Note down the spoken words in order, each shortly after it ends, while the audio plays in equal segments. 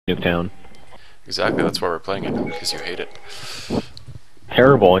Nuke Town. Exactly, that's why we're playing it, because you hate it.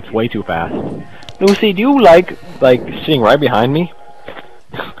 Terrible, it's way too fast. Lucy, do you like sitting right behind me?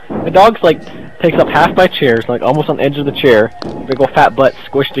 The dog's like takes up half my chair, it's like almost on the edge of the chair. Big ol' fat butt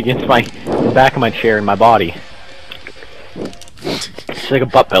squished against the back of my chair and my body. It's like a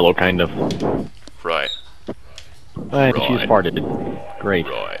butt pillow, kind of. Right. I think she's farted. Great.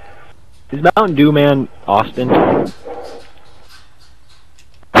 Right. Is Mountain Dew Man Austin?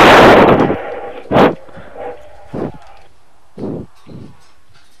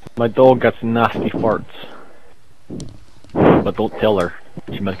 My dog got some nasty farts. But don't tell her.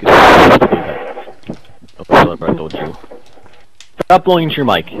 She might get Don't tell her, but I told you. Stop blowing into your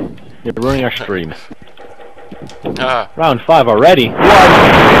mic. You're ruining our stream. Round 5 already. What?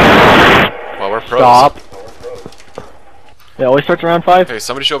 Well, we're pros. Stop. It always starts around 5? Hey,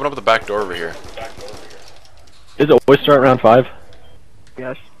 somebody should open up the back door over here. Does it always start around 5?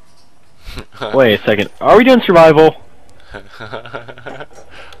 Yes. Wait a second. Are we doing survival?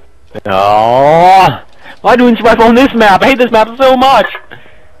 Oh, why doing survival on this map? I hate this map so much.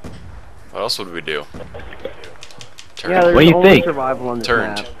 What else would we do? Turned. Yeah, there's What do you only think? survival on this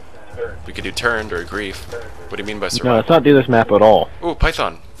Turned. map. We could do turned or grief. What do you mean by No, survival? let's not do this map at all. Ooh,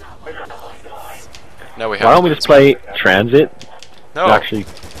 Python. Now we have. Why don't we just play Transit? No. Actually,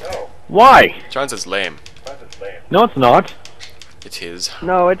 why? Transit's lame. No, it's not. It is.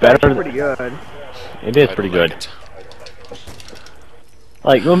 No, it's Better actually than- pretty good. It is I pretty don't good. like it.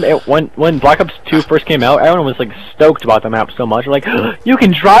 Like when Black Ops 2 first came out, everyone was like stoked about the map so much. Like, you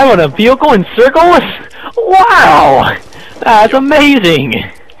can drive on a vehicle in circles? Wow, that's amazing.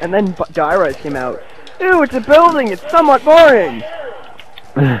 And then Gyros came out. Ew, it's a building. It's somewhat boring.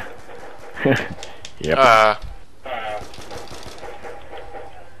 Yep.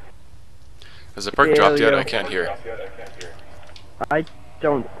 Has the perk Yeah, dropped yet? yeah. I can't hear. I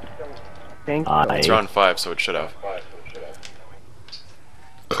don't think so. I It's round 5, so it should have.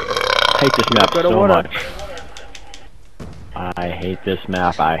 hate this map Gotta so wanna- much. I hate this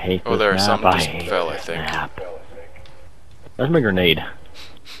map. I hate Oh, this there, map. something I just hate fell, I this think. map. That's my grenade.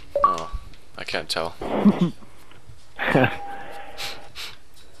 Oh, I can't tell.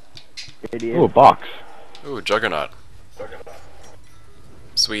 Idiot. Ooh, a box. Ooh, Juggernaut.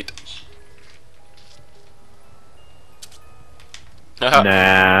 Sweet.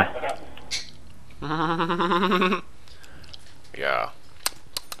 Nah. Yeah.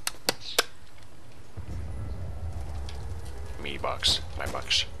 Me bucks. My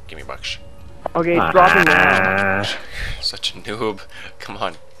bucks. Give me bucks. Okay, it's dropping now. Such a noob. Come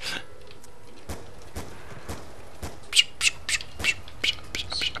on.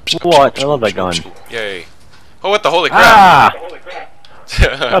 What? I love that gun. Yay. Oh, what the holy crap! Ah!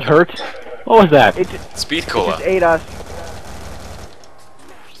 That hurt. What was that? It just, Speed it cola. just ate us.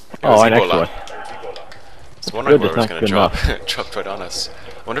 Oh, right next Ebola. to us. I was wondering Good, where it was that's gonna not drop. good Dropped right on us.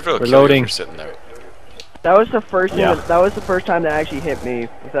 I wonder if it'll We're kill loading. you for sitting there. That was the first thing Yeah. that was the first time that actually hit me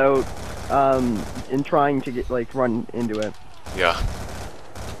without in trying to get run into it. Yeah.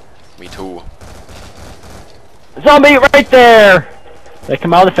 Me too. Zombie right there! They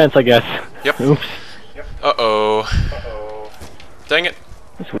come out of the fence, I guess. Yep. Oops. Uh-oh. Dang it.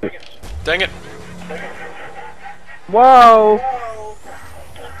 That's weird. Dang it. Whoa!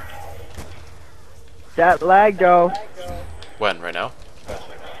 That lag though. When? Right now?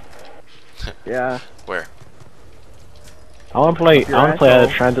 Yeah. Where? I want to play. Up your I want to play either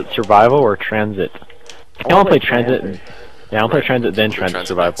asshole. Transit Survival or Transit. I want to play Transit. Yeah, I want to play Transit then Transit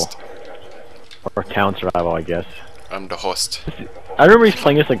Survival next. or Town Survival, I guess. I'm the host. I remember just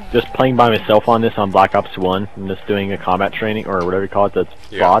playing this, like just playing by myself on this on Black Ops 1 and just doing a combat training or whatever you call it. That's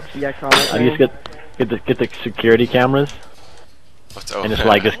Yeah. bots. Yeah, comment. I just get the security cameras What's oh, and just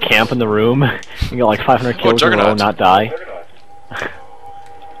like just camp in the room and get like 500 kills in a row Juggernaut. and not die.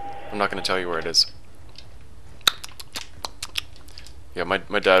 I'm not gonna tell you where it is. Yeah, my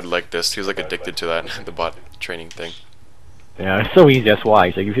dad liked this. He was like addicted to that, the bot training thing. Yeah, it's so easy. That's why.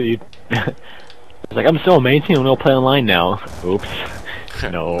 It's like if you it's like I'm so amazing. I'm gonna play online now. Oops.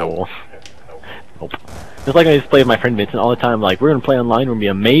 No. Nope. Nope. It's like I just play with my friend Vincent all the time. Like we're gonna play online. We're gonna be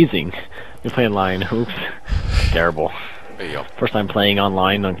amazing. You play online. Oops. Terrible. There you go. First time playing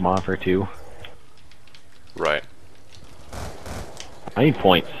online on Modern Warfare 2. Right. I need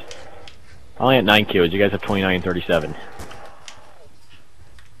points. I only had 9 kills. You guys have 29 and 37.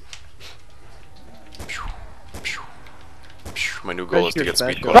 My new goal is to get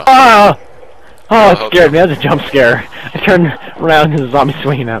speed Special. cola. Ah! Oh, it Well, scared me. That was a jump scare. I turned around and the zombie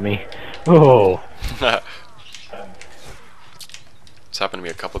swinging at me. Oh. It's happened to me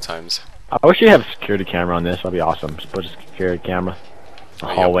a couple times. I wish you have a security camera on this. That'd be awesome. Just put a security camera. the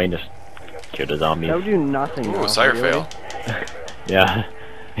hallway and just kill the zombies. That would do nothing. Ooh, though, sire really. fail. Yeah,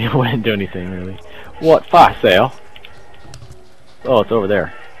 it wouldn't do anything really. What? Fire sale? Oh, it's over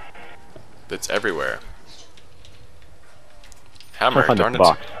there. It's everywhere. I'll Hammer, find darn the it.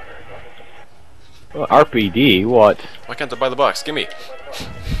 box. Oh, RPD? What? Why can't I buy the box? Gimme.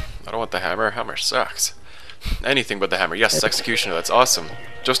 I don't want the hammer. Hammer sucks. Anything but the hammer. Yes, executioner. That's awesome.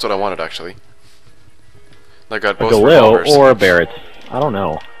 Just what I wanted, actually. I got A both Galil revolvers. or a Barrett? I don't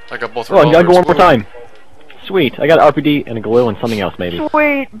know. I got both Oh, I revolvers. gotta go one more Woo. time. Sweet. I got an RPD and a Galil and something else maybe.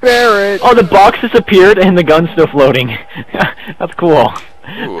 Sweet Barrett. Oh, the box disappeared and the gun's still floating. That's cool.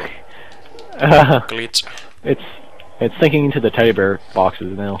 Ooh, glitch. It's sinking into the teddy bear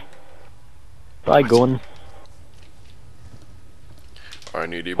boxes now. Bye, going. I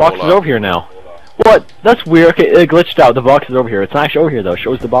need Ebola. Box is over here now. What? That's weird. Okay, it glitched out. The box is over here. It's not actually over here though. It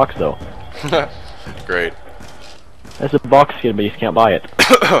shows the box though. Great. There's a box skin, but you can't buy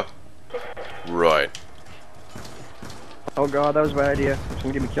it. Right. Oh god, that was a bad idea. It's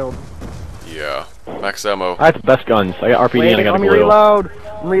gonna get me killed. Yeah. Max ammo. I have the best guns. I got RPD Wait, and I got a let me Galil. reload.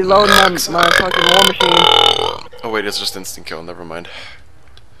 I'm reloading my fucking war machine. Oh wait, it's just instant kill. Never mind.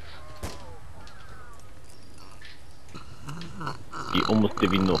 You almost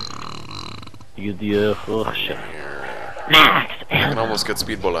did enough. You the oh shit. Max. I can almost get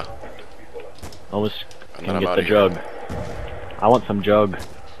speedbola. Almost And then can I'm get out the of here. jug. I want some jug.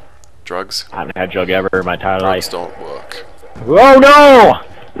 Drugs. I haven't had jug ever in my entire Drugs life. don't work. Oh no!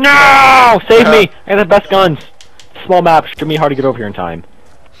 No! Save me! I got the best guns. Small map. It's gonna be hard to get over here in time.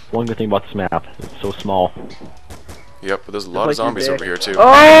 One good thing about this map, it's so small. Yep, but there's a lot like of zombies your over dick. here too.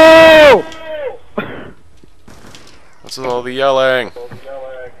 Oh! What's with all the yelling?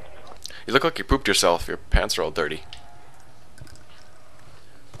 You look like you pooped yourself. Your pants are all dirty.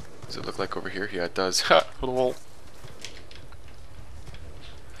 Does it look like over here? Yeah, it does. Ha! Lol.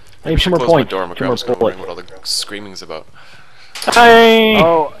 I need two more Close my points. door. My Two more grandma's gonna bullets. wondering what all the screaming's about. Hey!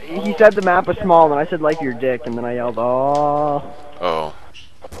 Oh, he said the map was small, and I said like your dick, and then I yelled, oh. Oh,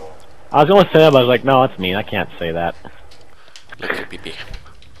 I was gonna say that, but I was like, no, that's mean. I can't say that. lick your pee-pee.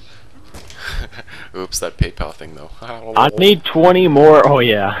 Oops, that PayPal thing though. I need 20 more. Oh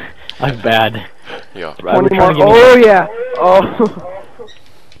yeah, I'm bad. Yeah. 20 more. Oh yeah. Oh.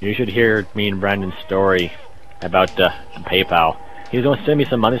 You should hear me and Brandon's story about PayPal. He was gonna send me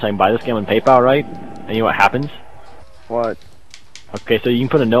some money so I can buy this game on PayPal, right? And you know what happens? What? Okay, so you can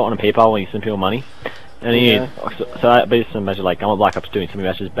put a note on a PayPal when you send people money. And he, Yeah. so I basically message like, I'm on Black Ops 2, and sent me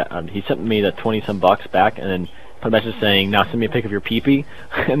a message he sent me the 20-some bucks back, and then put a message saying, now send me a pic of your pee-pee.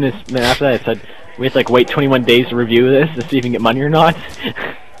 And then after that I said, we have to like wait 21 days to review this to see if we can get money or not.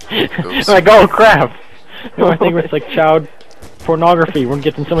 I'm like, oh crap! I think it's like child pornography. We're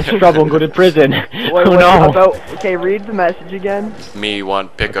getting in so much trouble and go to prison. Wait, Oh wait, no! okay, read the message again. Me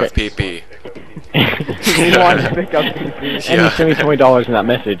want pick of pee-pee. You want to pick up PP. And he sent me $20 in that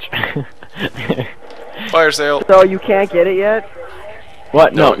message. Fire sale. So you can't get it yet?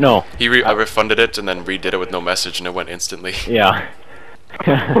 What? No. I refunded it and then redid it with no message, and it went instantly. Yeah.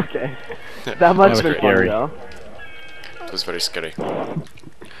 Okay. That must was have been scary. fun though. It was very scary.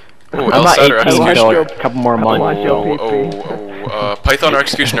 Oh, I'm not 18 executioner. so a couple more want months. your Python or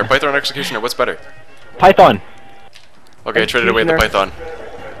executioner? Python or executioner? What's better? Python. Okay, I traded away the Executioner.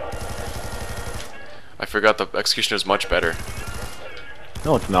 Python. I forgot the executioner is much better.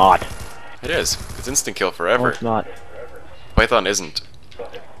 No, it's not. It is. It's instant kill No, forever. it's not. Python isn't.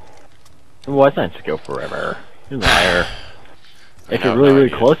 Well, it's not to go forever. You're a liar. I If know, you're really, no really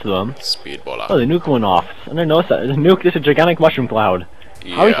idea. close to them. Speedbola. Oh, the nuke went off. I didn't notice that. The nuke is a gigantic mushroom cloud.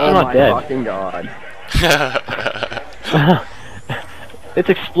 How is he Oh not my dead? fucking god. It's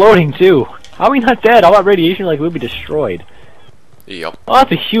exploding too. How are we not dead? All that radiation, like, we'd be destroyed. Yep. Oh,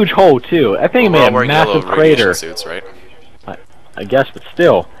 that's a huge hole too. I think it We're all made a wearing yellow massive radiation crater. suits, right? I guess, but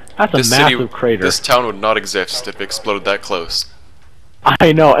still, that's a This massive city, crater. this town would not exist if it exploded that close.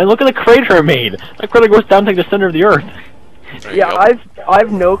 I know, and look at the crater it made. That crater goes down to like the center of the earth. There Yeah, you go.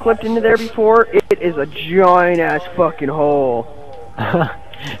 I've no clipped into there before. It is a giant ass fucking hole.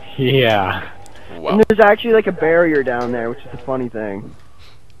 Yeah. Wow. And there's actually like a barrier down there, which is the funny thing.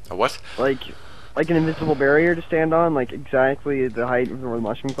 A what? Like an invisible barrier to stand on, like exactly the height of where the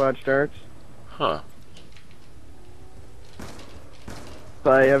mushroom cloud starts. Huh.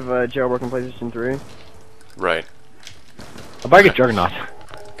 So I have jailbroken PlayStation 3. Right. I'll buy a Juggernaut.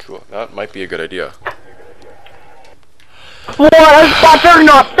 Cool. That might be a good idea. What? I bought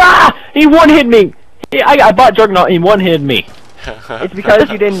Juggernaut! Ah! He one-hit me! I bought Juggernaut and he one-hit me. It's because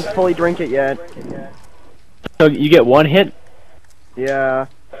you didn't fully drink it yet. So you get one hit? Yeah.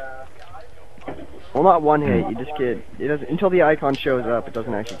 Well, not one hit. You just get it doesn't until the icon shows up. It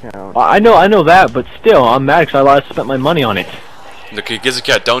doesn't actually count. I know that, but still, I'm mad because I spent my money on it. Look, Gizzy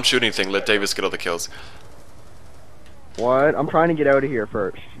Cat, don't shoot anything. Let Davis get all the kills. What? I'm trying to get out of here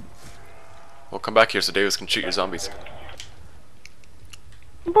first. Well, come back here so Davis can shoot your zombies.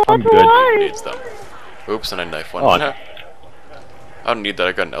 I'm good. He needs them. Oops, and I knife one. Oh, I don't need that.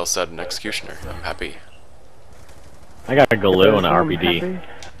 I got an LSAT and Executioner. I'm happy. I got a glue and an I'm RPD. happy.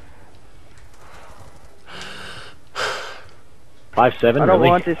 5.7, I don't really?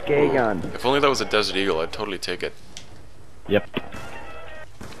 want this gay gun. If only that was a Desert Eagle, I'd totally take it. Yep.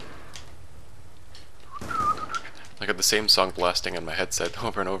 I got the same song blasting in my headset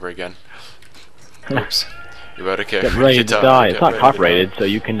over and over again. Oops. You better get Ready to die. It's not ready to copyrighted, die. so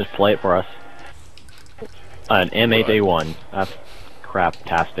you can just play it for us. An M8A1. That's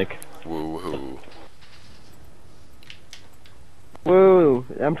crap-tastic. Woohoo. Woo!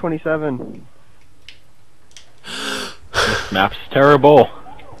 M27. This map's terrible.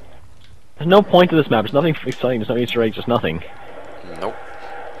 There's no point to this map. There's nothing exciting. There's no Easter eggs. Just nothing. Nope.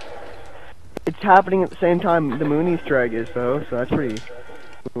 It's happening at the same time the Moon Easter egg is, though, so that's pretty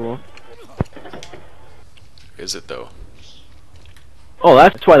cool. Is it though? Oh,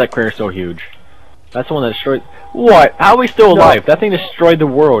 that's why that crater's so huge. That's the one that destroyed. What? How are we still No. alive? That thing destroyed the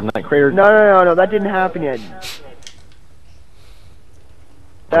world, and that crater. No, that didn't happen yet.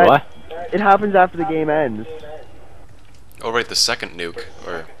 That, What? It happens after the game ends. Oh right, the second nuke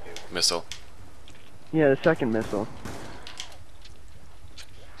or missile. Yeah, the second missile.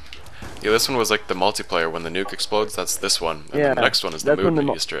 Yeah, this one was like the multiplayer when the nuke explodes. That's this one. And Yeah, the next one is the that's when moon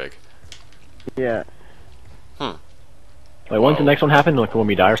the Easter egg. Yeah. Wait, when's the next one happen? Like when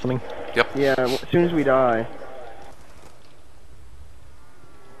we die or something? Yeah, as soon as we die.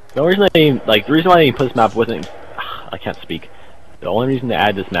 The only reason the reason why they put this map wasn't. I can't speak. The only reason they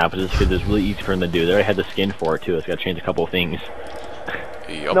add this map is because it's really easy for them to do. They already had the skin for it too. It's got to change a couple of things.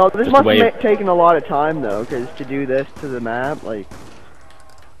 Yup. No, this Just must the way have taken a lot of time, though, because to do this to the map, like...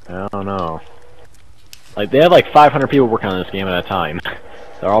 I don't know. Like they have like 500 people working on this game at a time.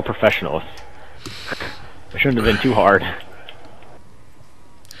 They're all professionals. It shouldn't have been too hard.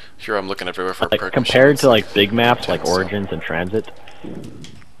 Sure, I'm looking everywhere for Like perk compared machines. to like big maps like Intense. Origins and Transit.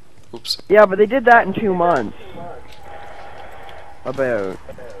 Oops. Yeah, but they did that in 2 months. About.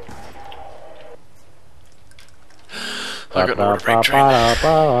 I got nowhere to break train.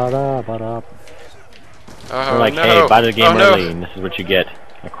 They're Oh like, no! hey, buy the game oh, no. early, and this is what you get.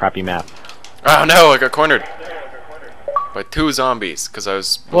 A crappy map. Oh no! I got cornered by 2 zombies because I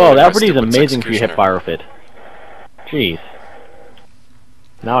was. Whoa, loading that my RPD is stupid amazing for your hip executioner. fire fit. Jeez.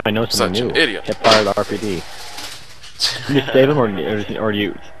 Now I know something Such new. an idiot. Hip fire the RPD. Can you save him or do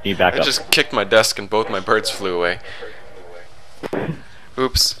you need I backup? just kicked my desk and both my birds flew away.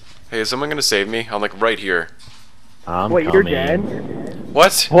 Oops. Hey, is someone gonna save me? I'm like right here. I'm Wait, coming. you're dead?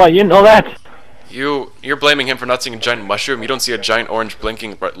 What? What? You didn't know that? You're blaming him for not seeing a giant mushroom? You don't see a giant orange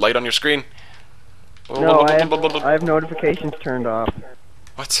blinking light on your screen? No, I have notifications turned off.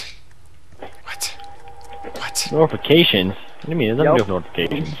 What? What? What? Notifications? What do you mean? It doesn't Yep. do with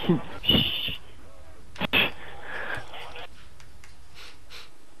notifications.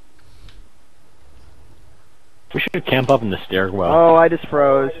 We should camp up in the stairwell. Oh, I just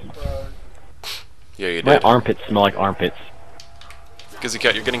froze. Yeah, you My did. armpits smell like armpits. Gizzy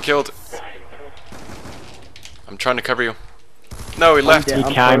Cat, you're getting killed. I'm trying to cover you. No, he left. dead. He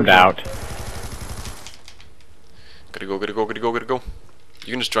I'm timed frozen. out. Gotta go, gotta go, gotta go, gotta go.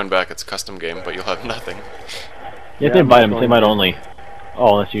 You can just join back, it's a custom game, but you'll have nothing. You have Yeah, to invite him. I'm It's invite only.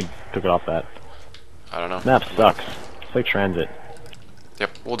 Oh, unless you took it off that. I don't know. Map sucks. It's like Transit.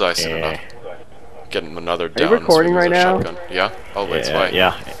 Yep, we'll die soon Yeah. enough. Getting another down. recording so we right lose our now? shotgun. Yeah? Oh, wait, it's Yeah, fine.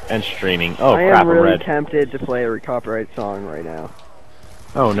 yeah, and streaming. Oh I crap, am I'm really red. tempted to play a copyright song right now.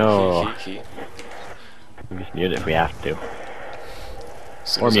 Oh no. He. We just mute it if we have to. As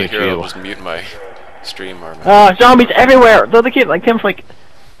soon Or as I mute hear it, you. I'll just mute my stream or my... Zombies everywhere! They're the kid, like Tim's like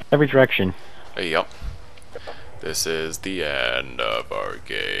every direction. Yep. This is the end of our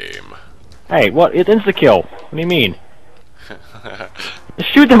game. Hey, what? It's insta-kill. What do you mean?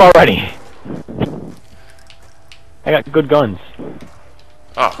 Just shoot them already! I got good guns. Oh,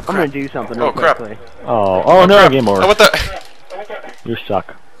 I'm crap. gonna do something real Oh, crap. quickly. Oh no, crap. game over. Oh, what the... You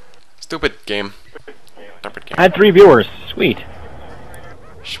suck. Stupid game. Stupid game. I had 3 viewers. Sweet.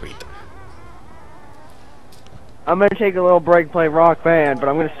 Sweet. I'm gonna take a little break, play Rock Band, but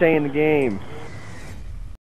I'm gonna stay in the game.